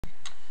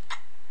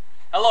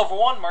Hello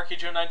everyone,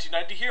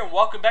 MJ1990 here, and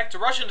welcome back to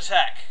Russian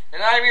Attack.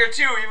 And I'm here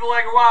too,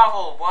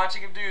 EvilEggoWaffle,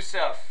 watching him do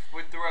stuff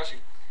with the Russian.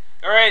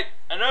 Alright,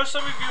 I know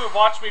some of you have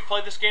watched me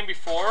play this game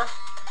before.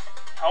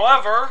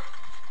 However,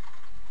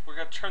 we're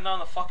gonna turn down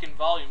the fucking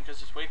volume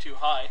because it's way too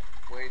high.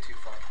 Way too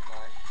fucking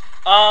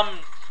high.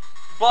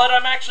 But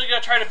I'm actually gonna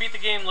try to beat the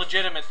game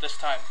legitimate this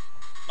time.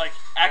 Like,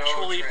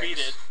 actually beat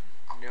it.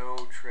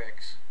 No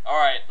tricks.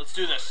 Alright, let's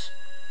do this.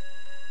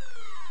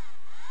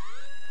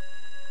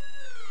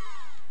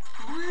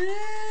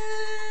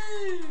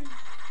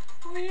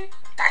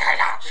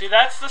 See,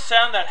 that's the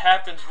sound that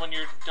happens when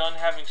you're done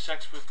having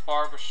sex with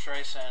Barbra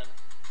Streisand.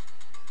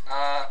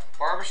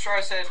 Barbra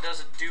Streisand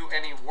doesn't do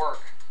any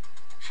work.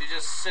 She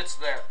just sits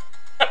there.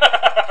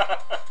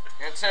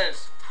 And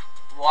says,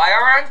 "Why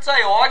aren't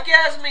I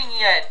orgasming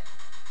yet?"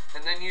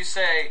 And then you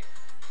say,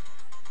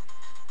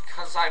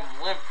 "'Cause I'm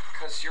limp,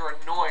 'cause you're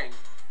annoying."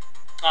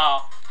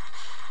 Oh.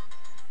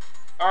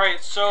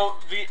 Alright, so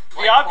the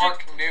like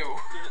object... Mark knew.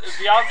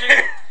 The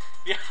object...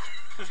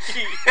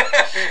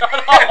 Shut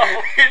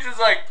up! It's just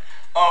like,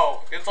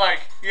 oh, it's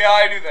like, yeah,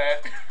 I do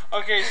that.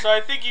 Okay, so I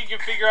think you can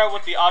figure out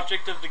what the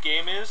object of the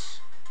game is.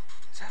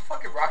 Is that a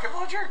fucking rocket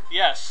launcher?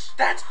 Yes.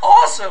 That's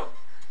awesome!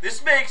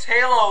 This makes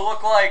Halo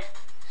look like,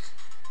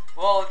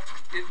 well,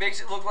 it makes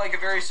it look like a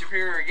very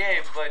superior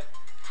game, but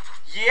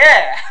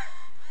yeah!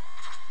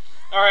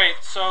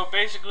 Alright, so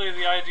basically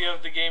the idea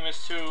of the game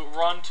is to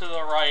run to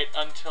the right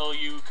until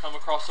you come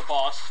across a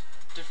boss.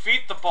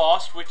 Defeat the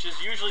boss, which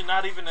is usually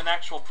not even an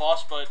actual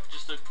boss, but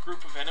just a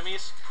group of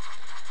enemies.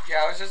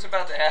 Yeah, I was just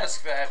about to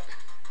ask that.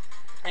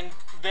 And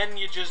then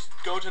you just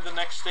go to the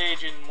next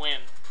stage and win.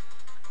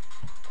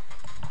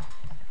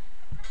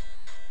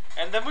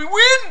 And then we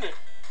win!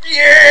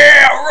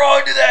 Yeah!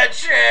 Run to that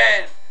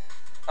shit!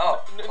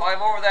 Oh,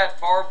 climb over that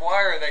barbed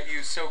wire that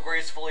you so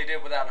gracefully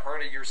did without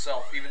hurting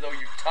yourself, even though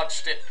you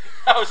touched it.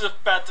 I was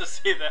about to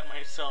say that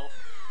myself.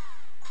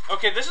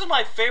 Okay, this is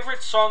my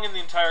favorite song in the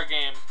entire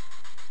game.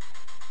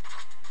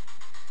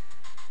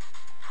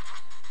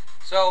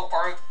 So,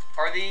 are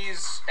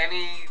these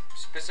any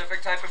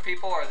specific type of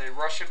people? Are they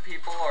Russian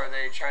people? Are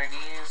they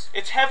Chinese?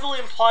 It's heavily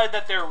implied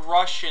that they're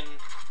Russian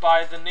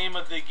by the name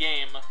of the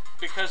game,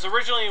 because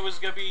originally it was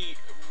going to be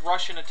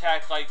Russian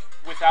Attack, like,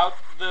 without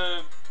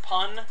the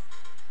pun,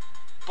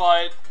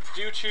 but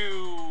due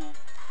to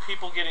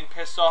people getting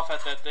pissed off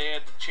at that, they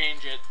had to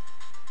change it.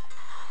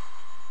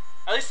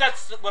 At least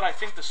that's what I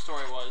think the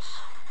story was.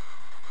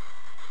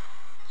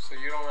 So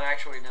you don't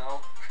actually know?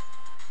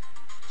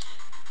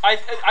 I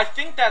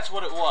think that's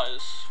what it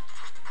was.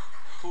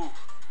 Whew.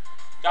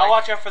 Now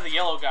watch out for the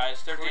yellow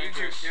guys. They're dangerous.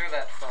 Who did you hear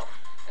that from?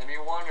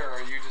 Anyone, or are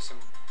you just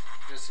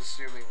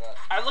assuming that?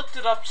 I looked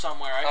it up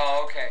somewhere.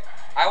 Oh, okay.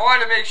 I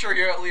wanted to make sure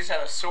you at least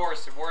had a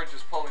source and weren't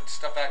just pulling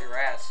stuff out your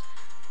ass.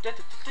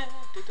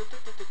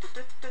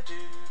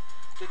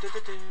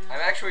 I'm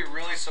actually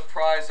really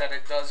surprised that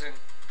it doesn't,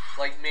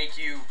 like, make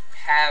you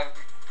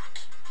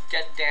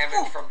get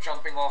damage from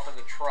jumping off of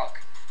the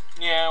truck.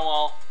 Yeah,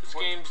 well, this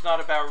game's not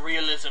about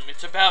realism.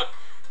 It's about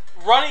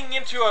running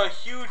into a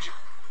huge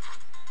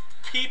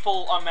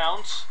people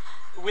amount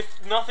with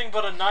nothing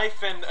but a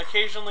knife and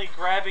occasionally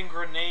grabbing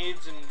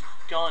grenades and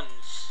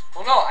guns.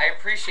 Well, no, I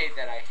appreciate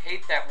that. I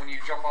hate that when you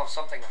jump off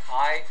something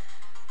high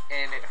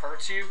and it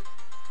hurts you,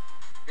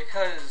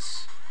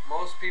 because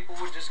most people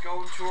would just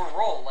go into a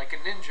roll like a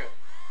ninja.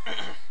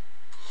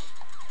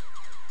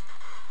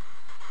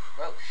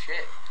 Oh,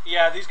 shit.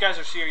 Yeah, these guys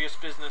are serious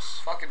business.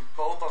 Fucking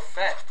Boba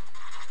Fett.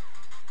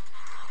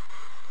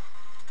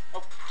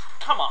 Oh,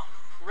 come on.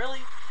 Really?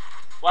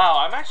 Wow,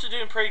 I'm actually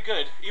doing pretty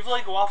good.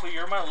 EvilEggoWaffle,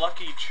 you're my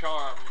lucky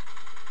charm.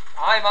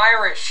 I'm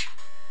Irish.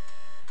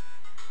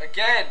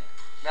 Again,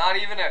 not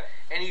even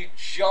and he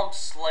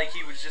jumps like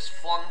he was just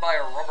flung by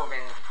a rubber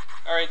band.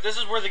 Alright, this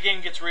is where the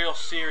game gets real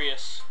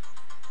serious.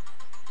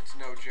 It's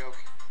no joke.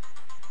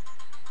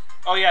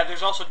 Oh yeah,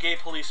 there's also gay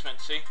policemen,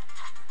 see?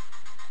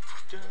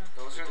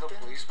 Those are the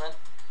policemen?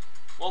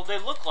 Well, they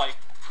look like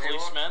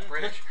policemen. Look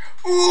British.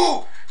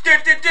 Ooh!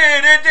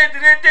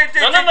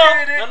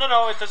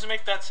 No, it doesn't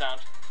make that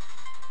sound.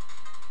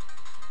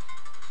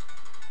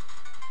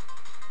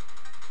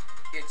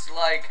 It's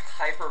like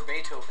Hyper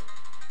Beethoven.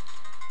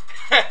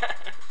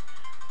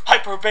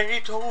 Hyper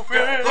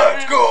Beethoven!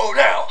 Let's go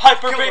now!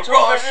 Hyper Kill Beethoven! The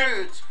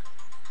Russians!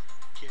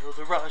 Kill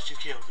the Russians,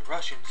 kill the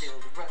Russians. Kill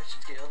the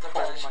Russians, kill the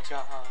Russians. Oh my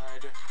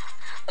god.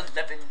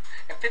 11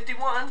 and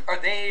 51, are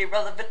they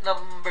relevant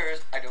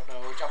numbers? I don't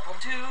know. Jump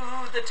onto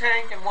the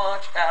tank and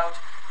watch out.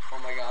 Oh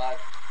my god.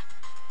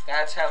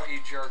 That's how he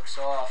jerks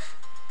off.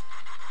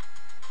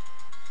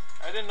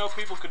 I didn't know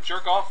people could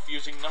jerk off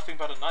using nothing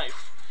but a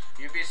knife.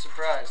 You'd be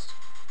surprised.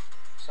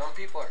 Some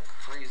people are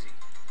crazy.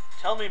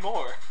 Tell me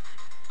more.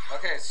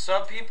 Okay,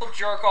 some people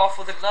jerk off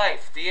with a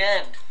knife. The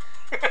end.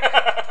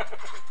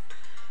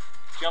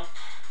 Jump.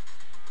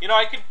 You know,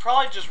 I could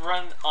probably just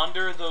run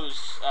under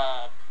those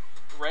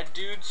red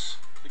dudes,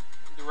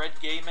 the red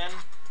gay men.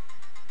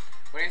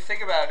 When you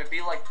think about it, it'd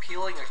be like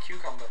peeling a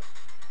cucumber.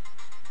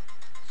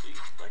 See,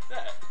 like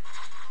that.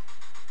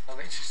 Oh,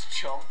 they just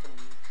jump and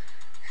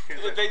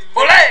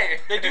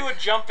They do a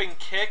jumping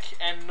kick,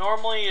 and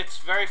normally it's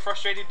very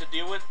frustrating to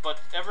deal with, but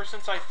ever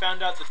since I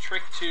found out the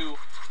trick to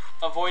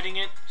avoiding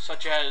it,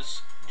 such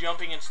as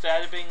jumping and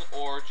stabbing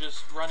or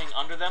just running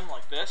under them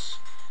like this,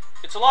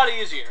 it's a lot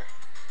easier.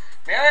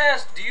 May I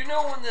ask, do you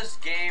know when this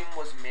game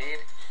was made?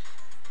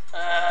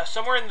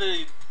 Somewhere in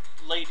the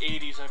late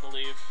 80s, I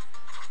believe.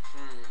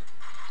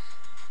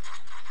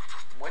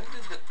 When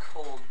did the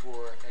Cold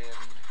War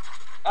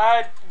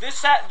end?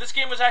 This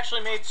game was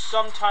actually made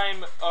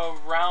sometime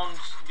around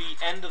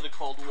the end of the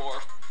Cold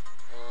War.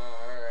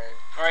 Alright.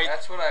 Alright.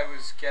 That's what I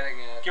was getting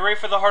at. Get ready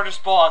for the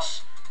hardest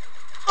boss.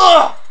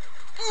 Ugh!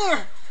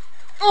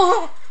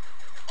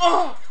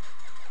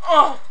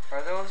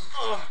 Are those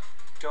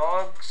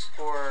dogs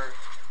or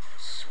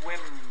swim?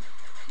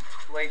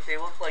 Like, they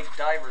look like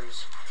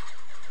divers.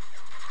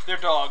 They're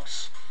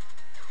dogs.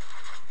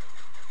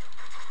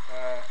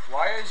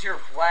 Why is your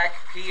black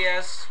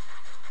PS3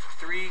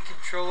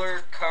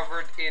 controller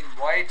covered in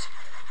white?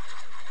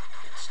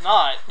 It's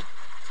not.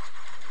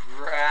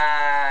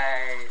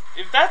 Right.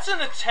 If that's an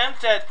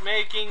attempt at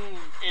making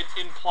it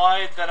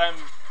implied that I'm...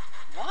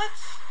 What?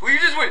 Well, you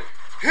just went...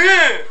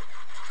 Huh,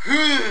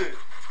 huh,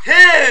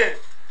 huh.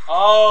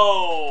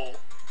 Oh.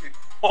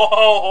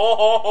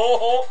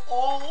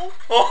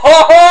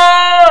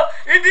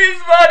 It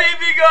is funny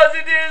because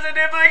it is an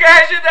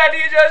implication that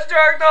he just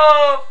jerked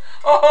off.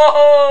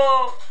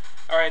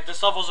 Alright,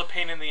 this level's a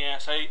pain in the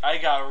ass. I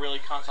gotta really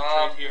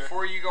concentrate here.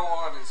 Before you go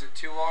on, is it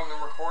too long the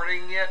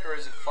recording yet, or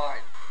is it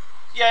fine?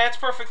 Yeah, it's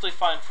perfectly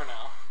fine for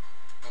now.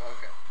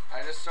 Okay.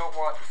 I just don't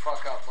want to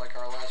fuck up like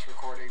our last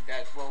recording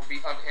that will be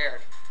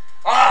unaired.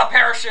 Ah,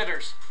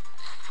 parachuters!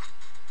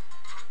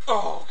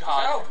 Oh,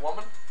 God. Is that a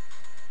woman?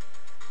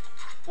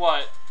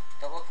 What?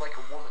 That looked like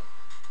a woman.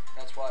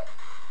 That's why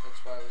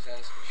I was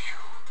asking.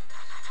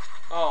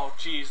 Oh,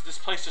 jeez. This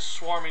place is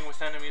swarming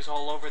with enemies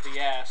all over the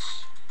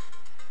ass.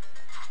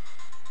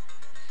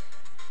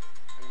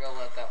 I'm gonna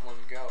let that one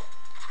go.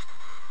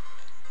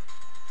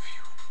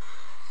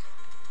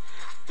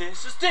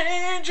 This is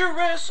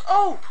dangerous.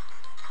 Oh!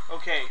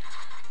 Okay.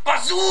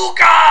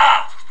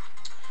 Bazooka!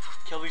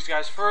 Kill these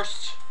guys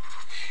first.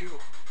 Phew.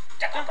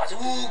 Get the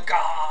bazooka!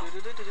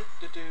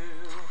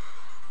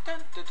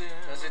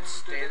 Does it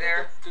stay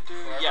there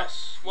forever?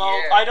 Yes.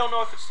 Well, Yeah. I don't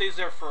know if it stays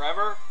there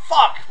forever.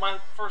 Fuck! My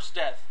first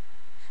death.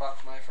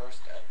 Fuck my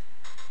first death.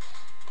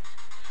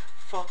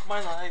 Fuck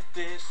my life,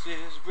 this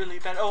is really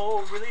bad.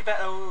 Oh, really bad.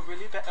 Oh,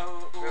 really bad.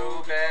 Oh,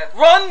 Real bad.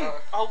 Run!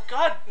 Oh,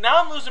 God.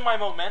 Now I'm losing my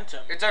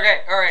momentum. It's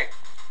okay. Alright.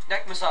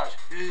 Neck massage.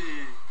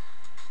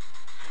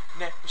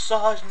 Neck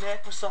massage,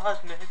 neck massage,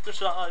 neck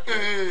massage.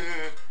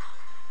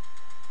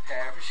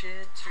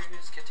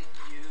 Parachuters getting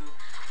you.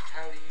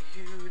 How do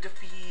you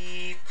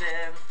defeat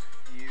them?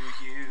 You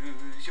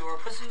use your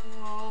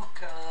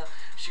bazooka.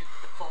 Shoot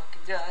the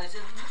fucking guys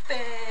in the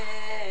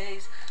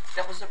face.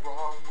 That was the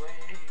wrong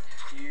way.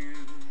 You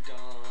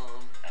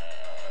dumb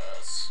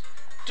ass.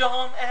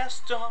 Dumb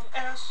ass, dumb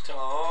ass.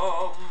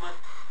 Dumb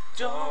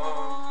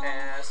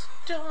ass.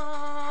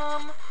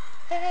 Dumb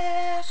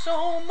ass.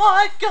 Oh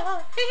my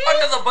God.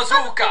 Another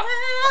bazooka.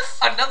 Ass.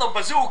 Another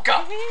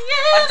bazooka.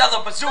 Yes.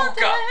 Another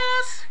bazooka.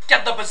 Ass.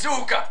 Get the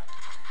bazooka.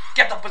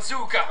 Get the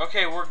bazooka.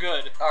 Okay, we're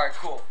good. Alright,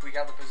 cool. We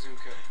got the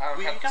bazooka. I don't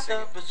We have to got sing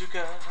the it.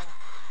 bazooka.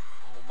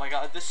 Oh my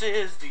God, this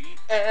is the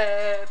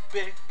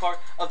epic part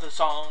of the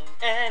song,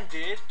 and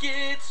it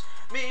gets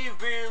me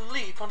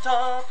really pumped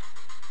up.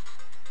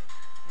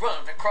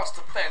 Run across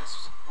the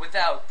fence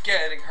without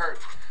getting hurt.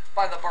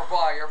 By the barbed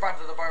wire, by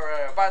the barbed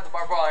wire, by the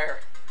barbed wire.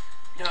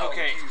 No,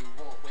 Okay. you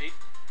won't. Wait.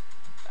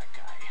 That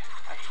guy.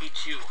 I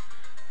hate you.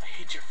 I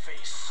hate your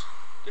face.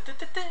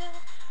 Da-da-da-da.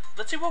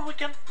 Let's see what we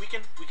can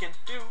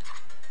do.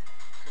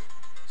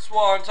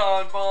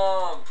 Swanton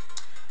bomb.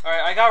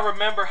 Alright, I gotta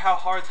remember how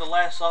hard the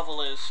last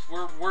level is.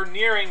 We're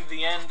nearing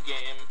the end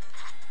game.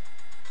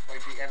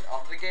 Like the end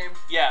of the game?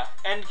 Yeah,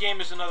 end game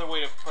is another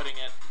way of putting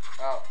it.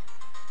 Oh.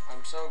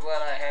 I'm so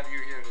glad I have you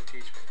here to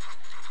teach me.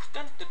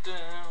 Dun, dun,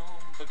 dun,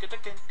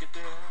 ba-ga-da-ga-ga-da.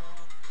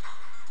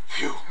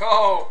 Phew.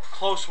 Oh,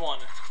 Close one.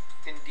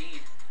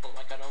 indeed. Oh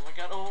my God, oh my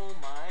God, oh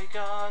my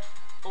God.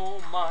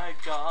 Oh my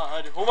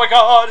God. Oh my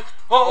God.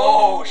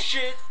 Oh, Oh.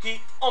 shit.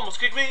 He almost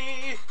kicked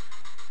me.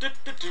 Did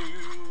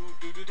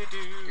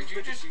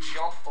you just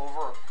jump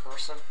over a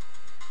person?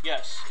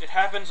 Yes, it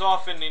happens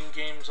often in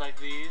games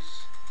like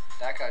these.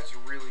 That guy's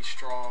really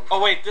strong.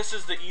 Oh wait, this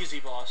is the easy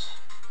boss.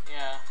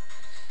 Yeah.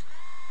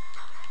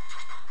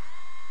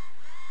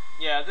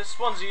 Yeah, this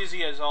one's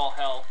easy as all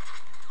hell.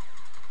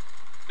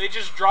 They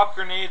just drop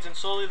grenades and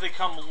slowly they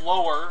come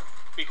lower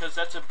because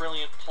that's a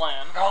brilliant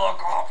plan.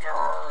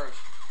 Helicopters!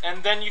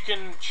 And then you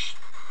can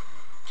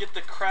get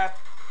the crap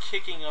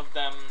kicking of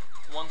them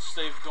once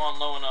they've gone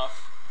low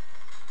enough.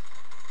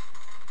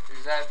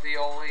 Is that the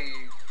only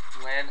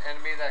land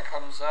enemy that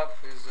comes up?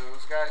 Is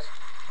those guys?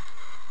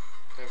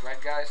 The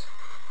red guys?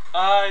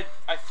 I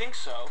think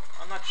so.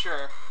 I'm not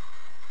sure.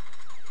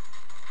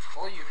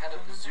 Oh, you had a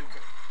bazooka.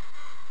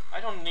 I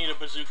don't need a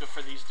bazooka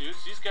for these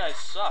dudes. These guys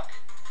suck.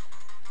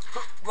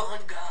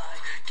 One guy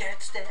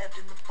gets stabbed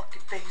in the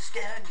fucking face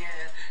again,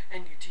 yeah,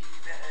 and you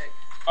teabag.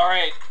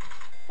 Alright.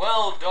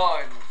 Well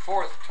done.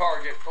 Fourth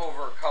target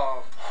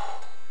overcome.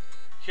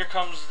 Here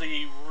comes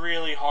the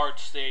really hard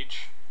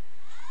stage.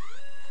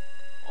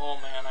 Oh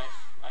man,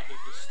 I hate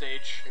this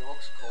stage. It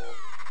looks cool.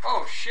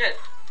 Oh shit.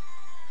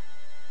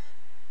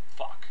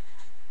 Fuck.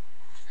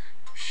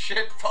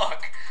 Shit,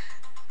 fuck.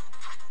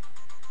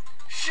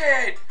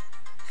 Shit.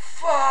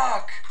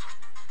 Fuck.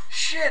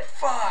 Shit,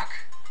 fuck.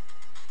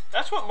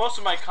 That's what most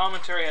of my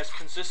commentary has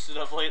consisted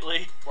of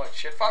lately. What,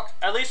 shit, fuck?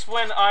 At least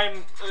when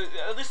I'm...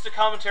 at least the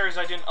commentaries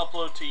I didn't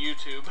upload to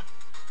YouTube.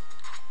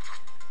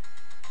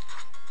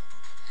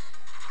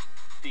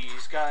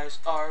 These guys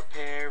are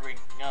pairing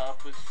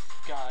up with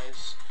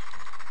guys.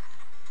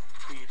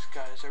 These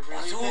guys are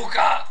really...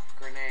 Bazooka!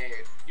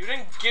 Grenade. You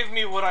didn't give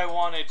me what I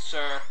wanted,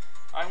 sir.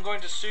 I'm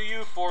going to sue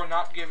you for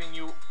not giving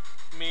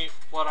me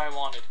what I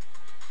wanted.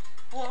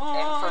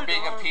 And for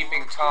being a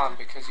peeping Tom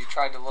because you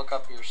tried to look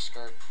up your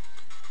skirt.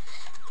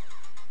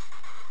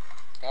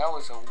 That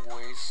was a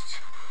waste.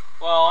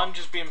 Well, I'm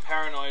just being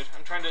paranoid.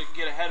 I'm trying to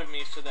get ahead of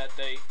me so that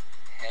they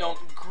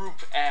don't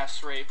group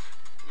ass rape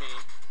me.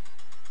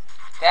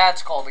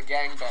 That's called a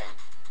gangbang.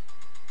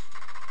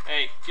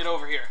 Hey, get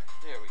over here.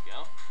 There we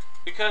go.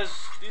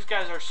 Because these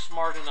guys are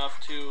smart enough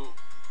to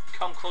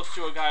come close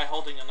to a guy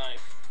holding a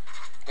knife.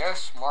 They're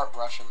smart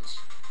Russians.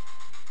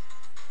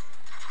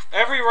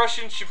 Every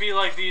Russian should be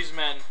like these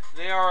men.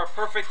 They are a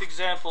perfect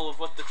example of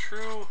what the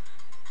true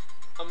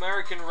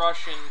American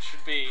Russian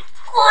should be.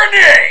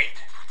 Grenade!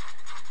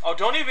 Oh,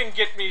 don't even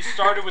get me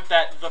started with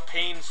the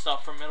pain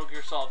stuff from Metal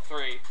Gear Solid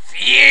 3.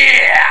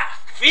 Fear!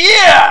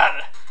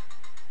 Fear!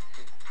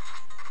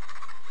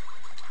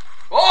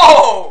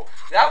 Oh!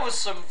 That was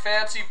some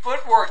fancy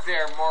footwork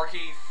there,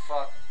 Marky.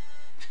 Fuck.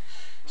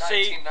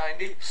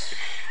 1990.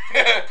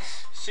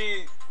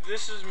 See,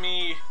 this is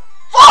me.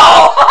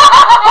 Oh!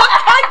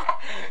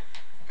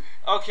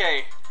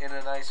 Okay. In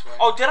a nice way.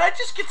 Oh, did I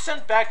just get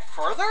sent back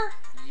further?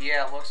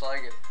 Yeah, it looks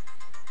like it.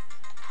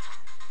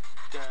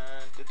 Dun,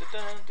 dun, dun,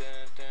 dun,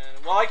 dun,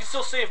 dun. Well, I can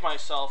still save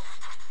myself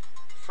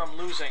from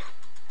losing.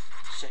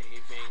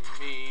 Saving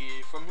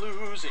me from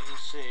losing.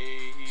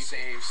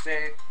 Save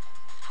state.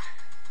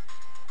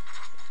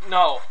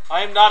 No,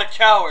 I am not a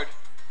coward.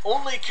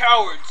 Only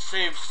cowards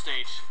save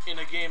state in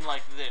a game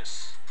like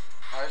this.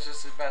 I was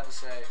just about to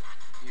say,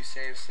 you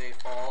save state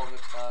all the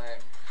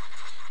time.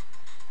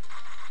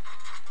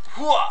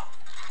 Hooah!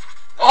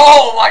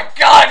 Oh my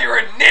god, you're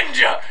a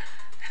ninja!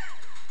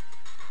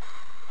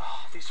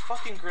 Oh, these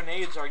fucking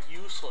grenades are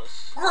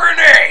useless.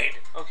 Grenade!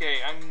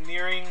 Okay, I'm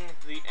nearing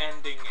the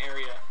ending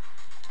area.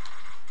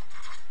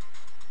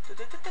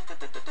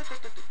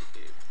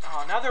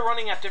 Oh, now they're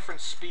running at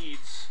different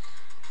speeds.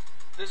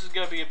 This is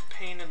gonna be a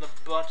pain in the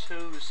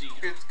butt-oozy.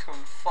 It's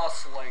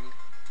confussling.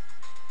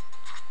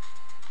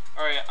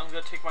 Alright, I'm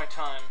gonna take my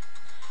time.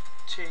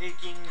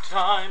 Taking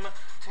time.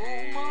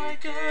 Oh my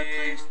god,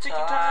 please take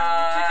your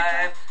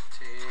time.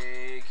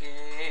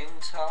 Taking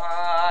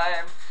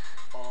time.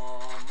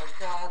 Oh my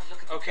god,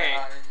 look at the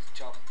guys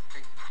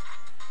jumping.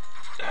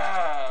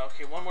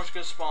 Okay, one more's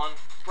gonna spawn.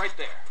 Right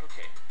there.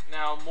 Okay.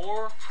 Now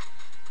more.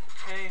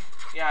 Okay.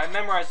 Yeah, I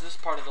memorized this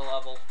part of the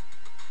level.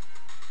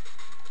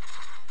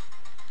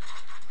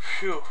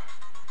 Phew.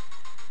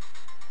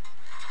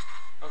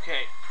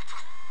 Okay.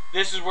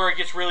 This is where it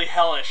gets really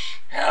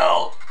hellish.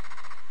 Hell!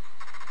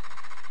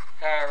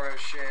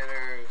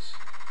 Parachuters.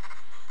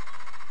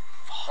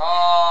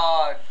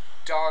 Ah,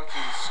 donkey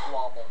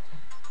squabble.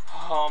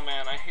 Oh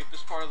man, I hate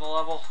this part of the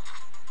level.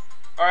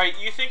 Alright,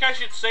 you think I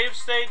should save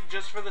state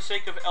just for the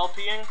sake of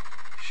LPing?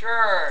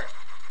 Sure.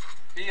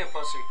 Be a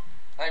pussy.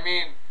 I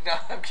mean, no,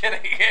 I'm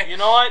kidding. You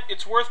know what?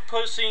 It's worth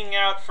pussying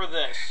out for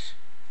this.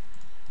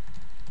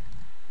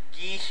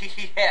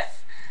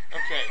 Yes.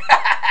 Okay.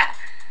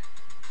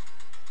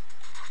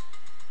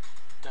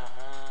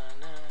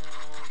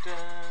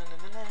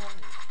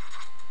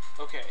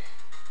 Okay.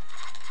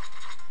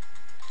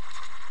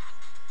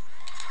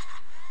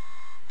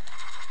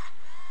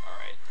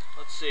 Alright,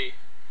 let's see.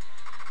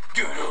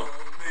 Get him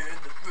in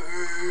the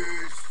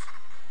face.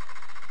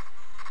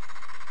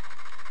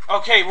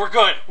 Okay, we're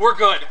good. We're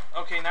good.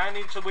 Okay, now I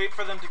need to wait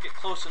for them to get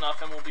close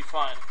enough and we'll be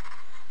fine.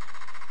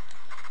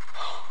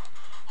 Oh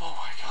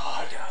my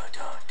god.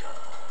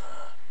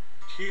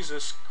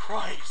 Jesus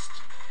Christ.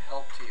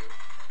 Helped you.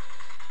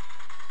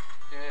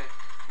 Yeah,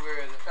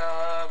 we're the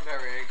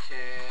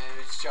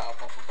Americans.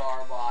 Jump off a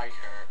barbed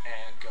wire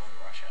and go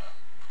to Russia.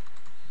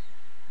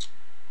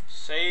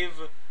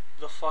 Save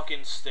the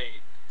fucking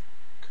state.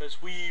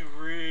 Because we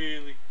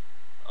really...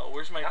 Oh,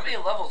 where's my... How many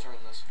levels are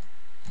in this?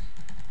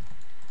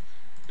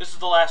 This is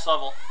the last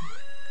level.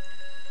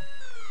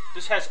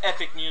 This has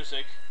epic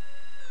music.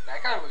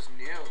 That guy was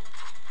new.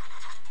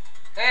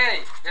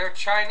 Hey, they're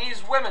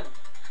Chinese women.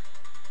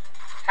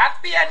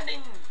 Happy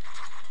ending.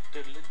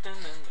 Happy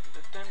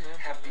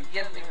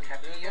ending,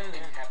 happy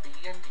ending, happy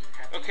ending,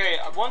 happy Okay,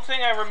 ending. one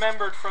thing I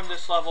remembered from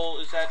this level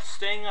is that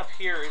staying up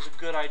here is a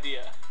good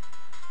idea.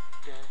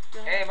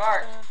 Hey,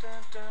 Mark.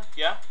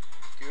 Yeah?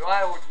 Do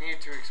I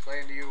need to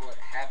explain to you what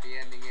happy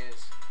ending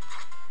is?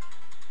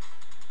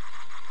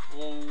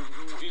 Well,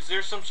 is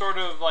there some sort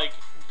of, like,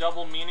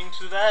 double meaning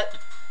to that?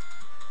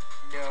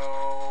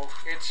 No,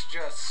 it's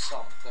just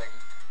something.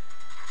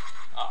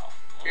 Oh.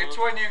 Well, It's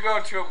when you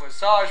go to a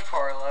massage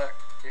parlor,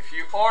 if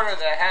you order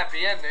the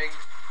happy ending,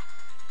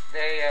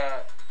 they,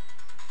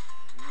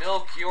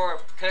 milk your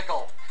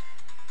pickle.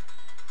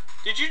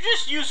 did you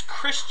just use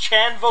Chris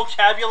Chan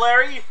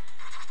vocabulary?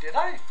 Did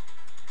I?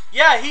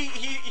 Yeah, he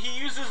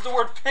uses the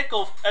word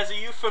pickle as a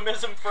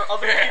euphemism for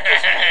other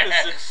people's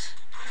penises.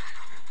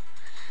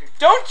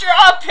 Don't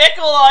draw a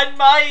pickle on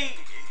my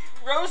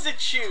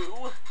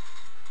Rosachew.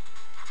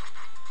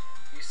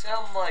 You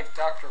sound like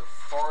Dr.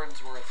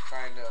 Farnsworth,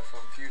 kinda,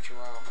 from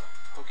Futurama.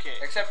 Okay.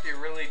 Except you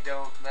really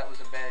don't. That was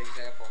a bad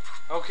example.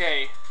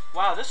 Okay.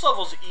 Wow, this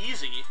level's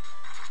easy.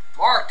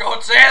 Mark,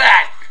 don't say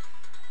that!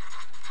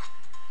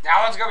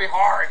 Now it's gonna be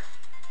hard.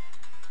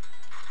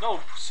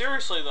 No,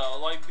 seriously though,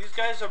 like these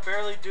guys are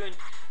barely doing.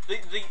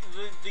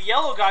 The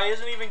yellow guy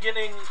isn't even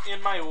getting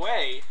in my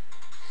way.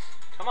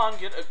 Come on,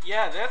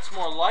 yeah, that's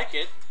more like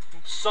it.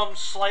 Some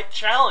slight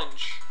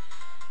challenge.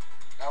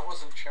 That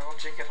wasn't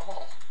challenging at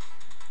all.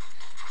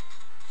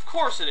 Of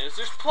course it is.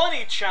 There's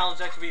plenty of challenge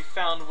that can be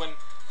found when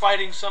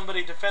fighting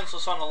somebody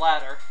defenseless on a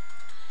ladder.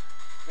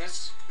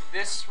 This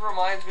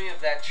reminds me of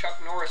that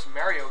Chuck Norris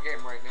Mario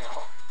game right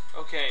now.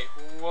 Okay,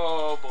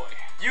 whoa boy.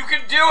 You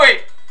can do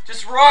it!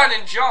 Just run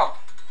and jump.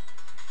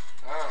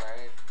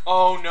 Alright.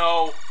 Oh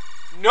no.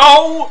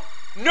 No!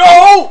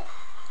 No!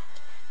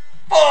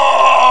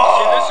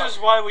 Oh! See, this is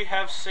why we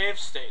have save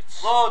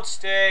states. Load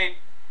state.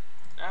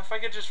 Now if I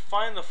could just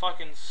find the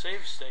fucking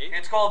save state.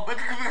 It's called... What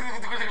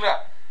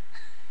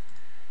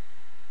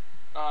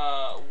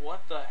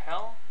the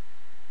hell?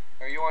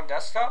 Are you on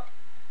desktop?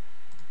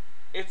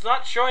 It's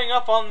not showing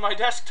up on my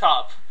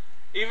desktop,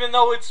 even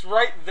though it's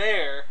right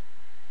there.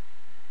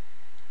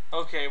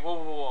 Okay,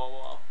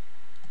 whoa.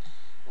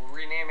 We'll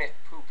rename it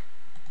Poop.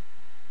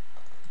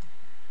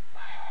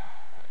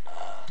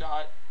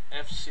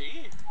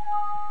 .fc?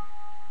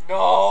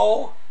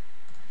 No!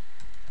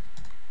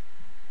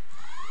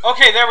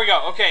 Okay, there we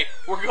go. Okay,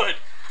 we're good.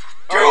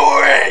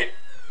 Do it!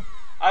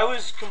 I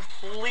was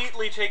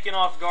completely taken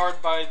off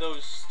guard by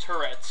those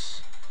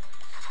turrets.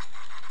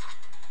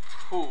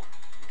 Who?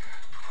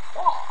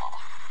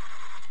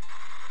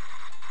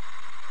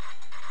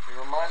 It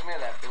reminds me of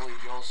that Billy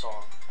Joel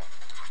song.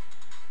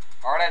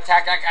 Alright,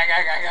 attack.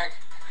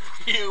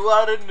 You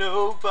ought to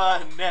know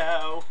by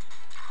now.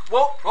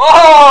 Whoa!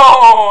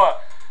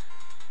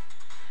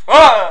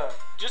 Whoa!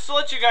 Just to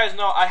let you guys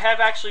know, I have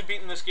actually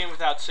beaten this game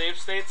without save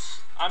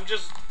states. I'm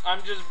just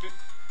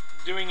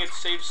doing it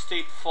save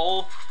state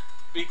full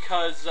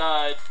because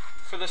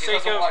for the sake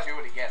of. He doesn't want to do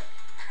it again.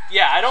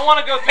 Yeah, I don't want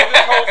to go through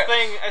this whole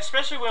thing,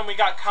 especially when we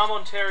got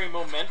commentary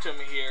momentum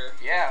here.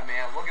 Yeah,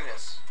 man, look at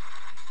this.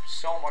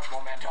 So much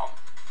momentum.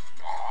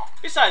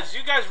 Besides,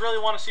 you guys really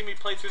want to see me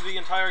play through the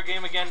entire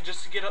game again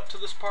just to get up to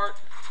this part?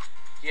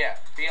 Yeah,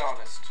 be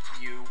honest.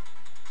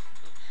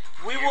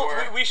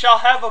 We shall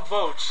have a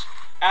vote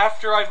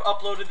after I've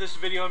uploaded this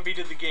video and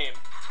beaten the game.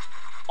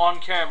 On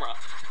camera.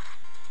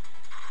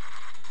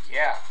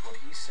 Yeah, what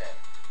he said.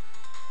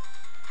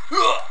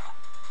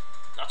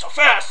 Not so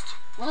fast!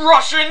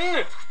 Russian!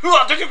 These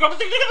guys don't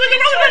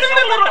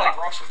look like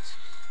Russians.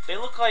 They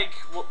look like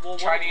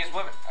Chinese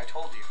women. I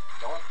told you.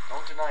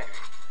 Don't deny me.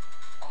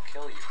 I'll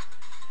kill you.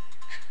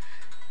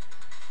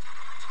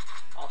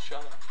 I'll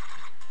shut up.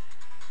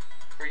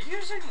 Are you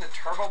using the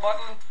turbo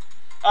button?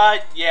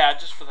 Yeah,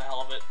 just for the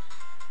hell of it.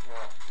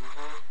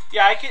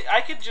 Yeah,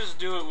 I could just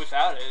do it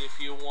without it if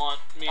you want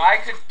me. I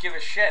could give a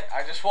shit.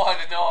 I just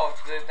wanted to know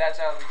if that's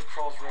how the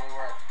controls really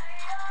work.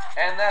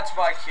 And that's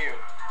my cue.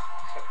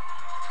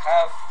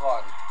 Have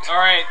fun.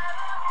 Alright.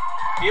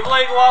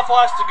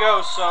 EvilEggoWaffle has to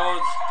go, so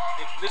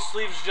this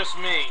leaves just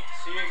me.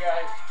 See you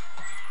guys.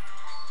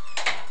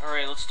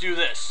 Alright, let's do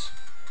this.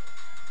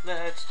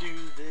 Let's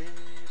do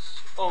this.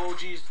 Oh,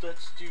 jeez,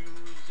 let's do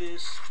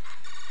this.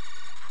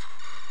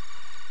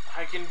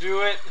 I can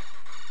do it.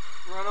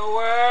 Run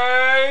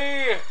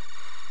away!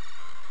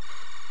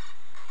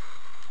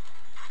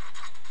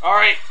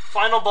 Alright,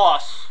 final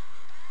boss.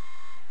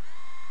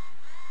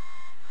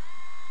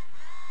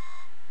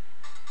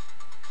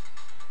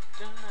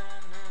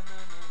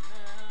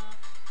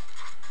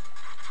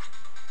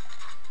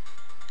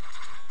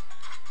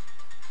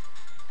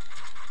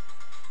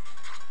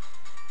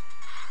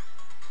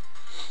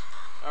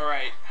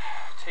 Alright,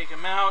 take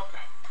him out.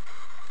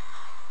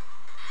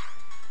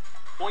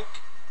 Boink,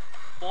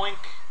 boink,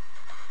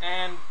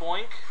 and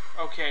boink.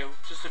 Okay,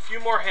 just a few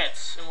more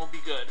hits and we'll be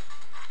good.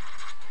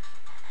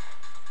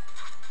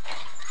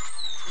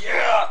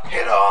 Yeah,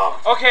 hit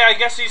him! Okay, I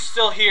guess he's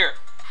still here.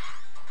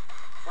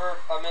 For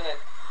a minute.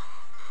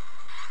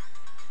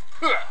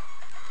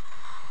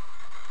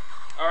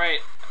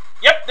 Alright.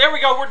 Yep, there we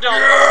go, we're done.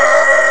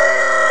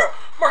 Yeah!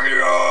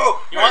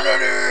 You want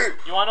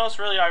to know what's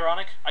really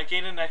ironic? I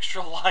gained an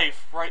extra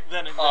life right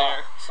then and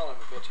there. Son of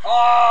a bitch.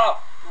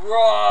 Ah!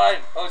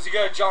 Run! Oh, is he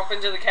gonna jump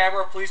into the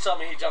camera? Please tell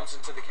me he jumps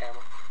into the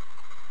camera.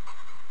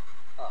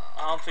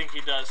 I don't think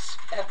he does.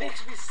 That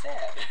makes me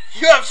sad.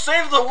 You have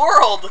saved the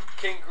world!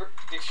 Did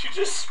you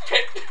just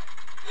spit?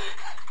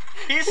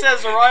 He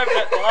says arrived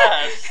at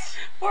last.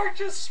 Mark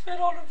just spit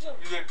on himself.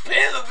 He's like,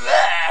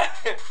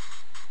 blah.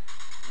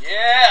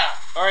 Yeah!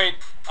 Alright,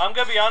 I'm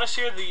gonna be honest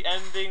here, the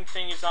ending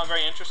thing is not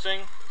very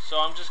interesting, so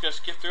I'm just gonna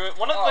skip through it.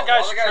 One of the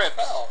guys trips.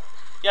 Fell.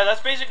 Yeah,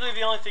 that's basically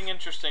the only thing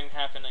interesting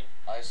happening.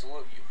 I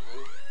salute you,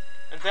 Blue.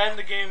 And then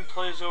the game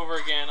plays over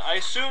again. I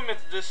assume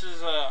this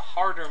is a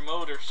harder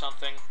mode or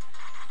something.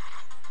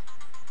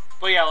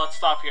 But yeah, let's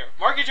stop here.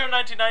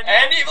 MJ1990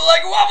 and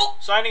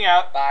EvilEggoWaffle signing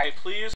out. Bye. Please